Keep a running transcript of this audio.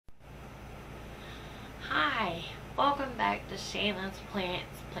Welcome back to Shannon's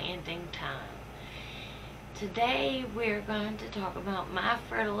Plants Planting Time. Today we're going to talk about my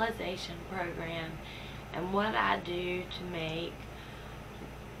fertilization program and what I do to make.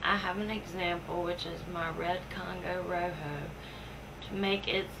 I have an example, which is my Red Congo Rojo, to make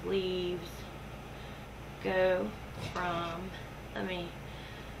its leaves go from, let me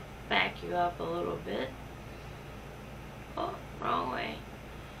back you up a little bit. Oh, wrong way.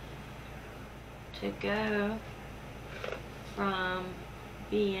 To go from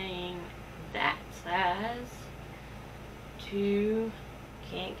being that size to,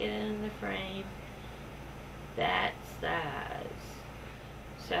 can't get it in the frame, that size.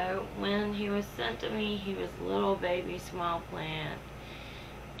 So when he was sent to me, he was a little baby small plant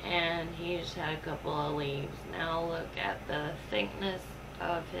and he just had a couple of leaves. Now look at the thickness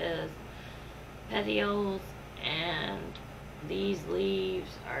of his petioles, and these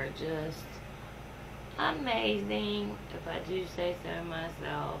leaves are just amazing, if I do say so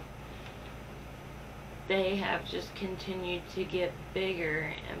myself. They have just continued to get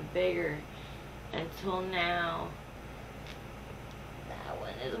bigger and bigger until now. That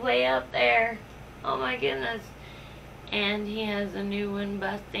one is way up there. Oh my goodness. And he has a new one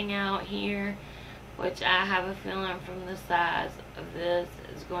busting out here, which I have a feeling from the size of this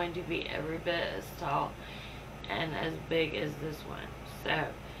is going to be every bit as tall and as big as this one. So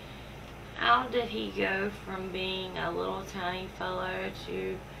how did he go from being a little tiny fellow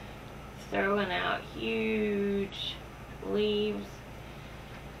to throwing out huge leaves?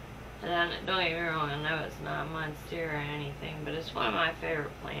 And don't get me wrong, I know it's not a monster or anything, but it's one of my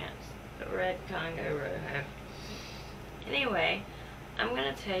favorite plants, the Red Congo Rojo. Anyway, I'm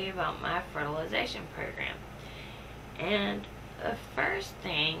going to tell you about my fertilization program. And the first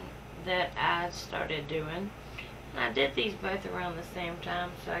thing that I started doing, and I did these both around the same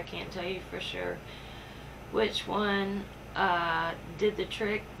time, so I can't tell you for sure which one did the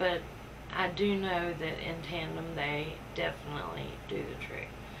trick, but I do know that in tandem they definitely do the trick.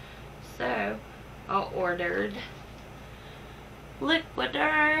 So I ordered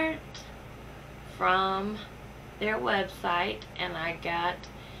Liquidirt from their website, and I got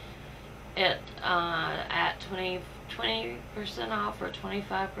it at 20% off or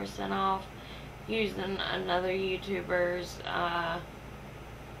 25% off using another YouTuber's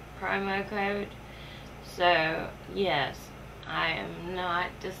promo code. So yes, I am not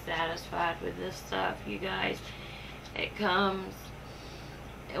dissatisfied with this stuff, you guys. It comes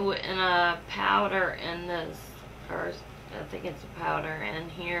in a powder in this first, I think it's a powder in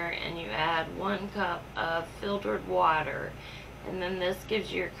here, and you add 1 cup of filtered water, and then this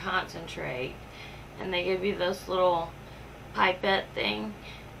gives you your concentrate, and they give you this little pipette thing,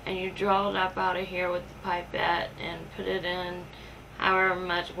 and you draw it up out of here with the pipette and put it in however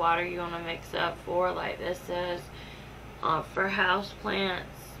much water you want to mix up for. Like this says, for house plants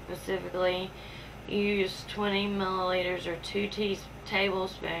specifically, you use 20 milliliters or 2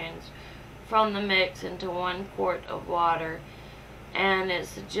 tablespoons from the mix into 1 quart of water, and it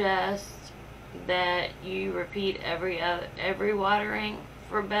suggests that you repeat every watering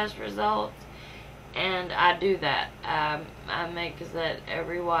for best results. And I do that. I make that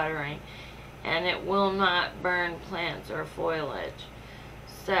every watering, and it will not burn plants or foliage.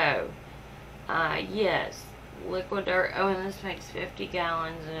 So yes, Liquidirt. Oh, and this makes 50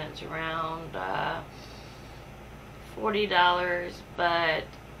 gallons, and it's around $40. But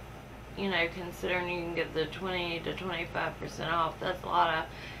you know, considering you can get the 20 to 25% off, that's a lot of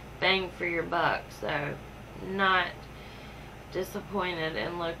bang for your buck. So not disappointed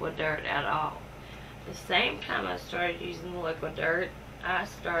in Liquidirt at all. The same time I started using Liquidirt, I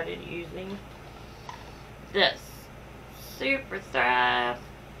started using this Superthrive.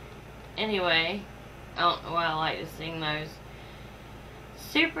 Anyway, I don't know why I like to sing those.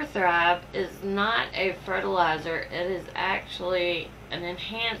 Superthrive is not a fertilizer. It is actually an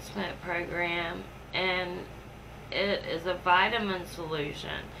enhancement program, and it is a vitamin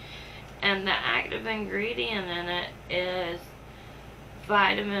solution. And the active ingredient in it is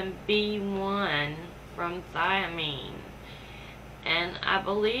vitamin B1 from thiamine, and I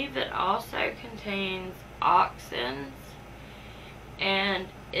believe it also contains auxins, and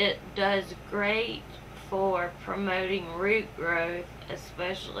it does great for promoting root growth,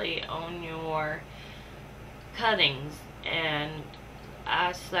 especially on your cuttings. And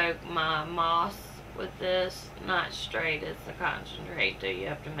I soak my moss with this, not straight, it's a concentrate, so you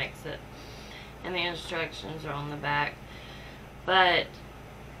have to mix it, and the instructions are on the back. But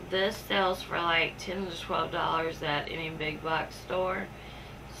this sells for like $10 to $12 at any big box store.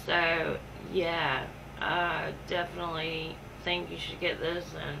 So yeah, I definitely think you should get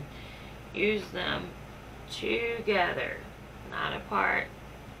this and use them together, not apart,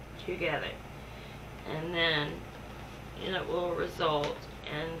 together. And then it will result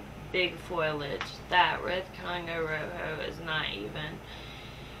in big foliage. That Red Congo Rojo is not even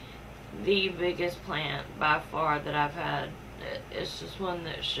the biggest plant by far that I've had. It's just one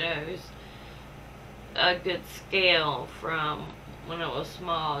that shows a good scale from when it was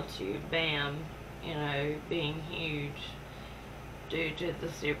small to bam, being huge due to the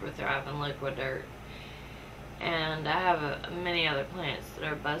Superthrive and Liquidirt. And I have many other plants that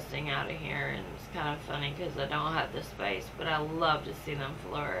are busting out of here, and it's kind of funny because I don't have the space, but I love to see them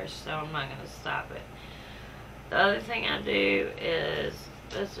flourish, so I'm not going to stop it. The other thing I do is,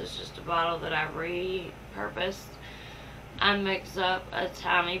 this is just a bottle that I repurposed. I mix up a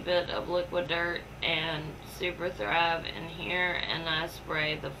tiny bit of Liquidirt and Superthrive in here, and I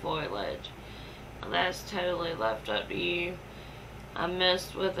spray the foliage. That's totally left up to you. I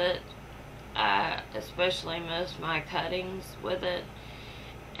messed with it. I especially missed my cuttings with it,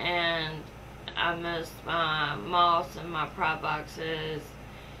 and I missed my moss in my prop boxes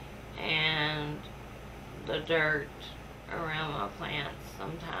and the dirt around my plants.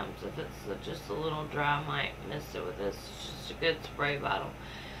 Sometimes if it's just a little dry, I might miss it with this. It's just a good spray bottle.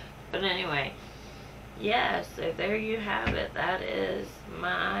 But anyway, yeah, so there you have it. That is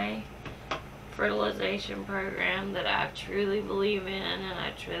my fertilization program that I truly believe in, and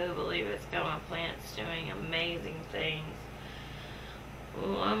I truly believe it's got my plants doing amazing things.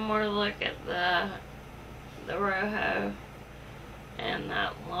 One more look at the Rojo, and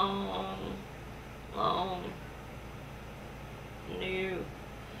that long new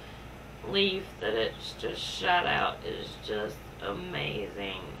leaf that it's just shot out is just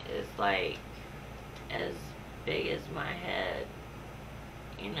amazing. It's like as big as my head,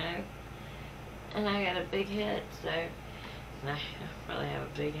 and I got a big head, so I really have a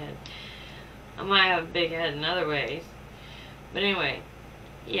big head. I might have a big head in other ways, but anyway,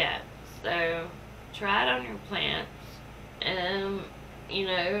 yeah, so try it on your plants.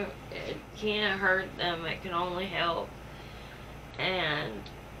 It can't hurt them, it can only help. And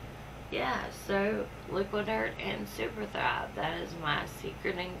yeah, so Liquidirt and Superthrive, that is my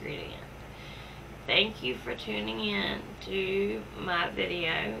secret ingredient. Thank you for tuning in to my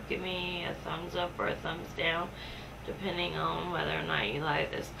video. Give me a thumbs up or a thumbs down, depending on whether or not you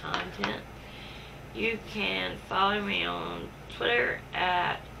like this content. You can follow me on Twitter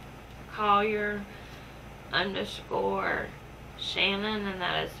at Collier_Shannon, and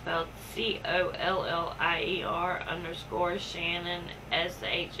that is spelled COLLIER_Shannon,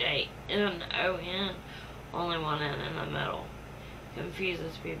 SHANNON, only one N in the middle.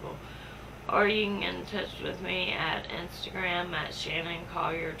 Confuses people. Or you can get in touch with me at Instagram at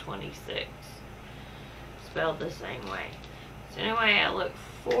ShannonCollier26, spelled the same way. So anyway, I look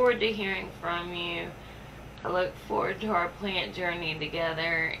forward to hearing from you. I look forward to our plant journey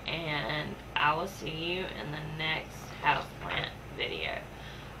together, and I will see you in the next house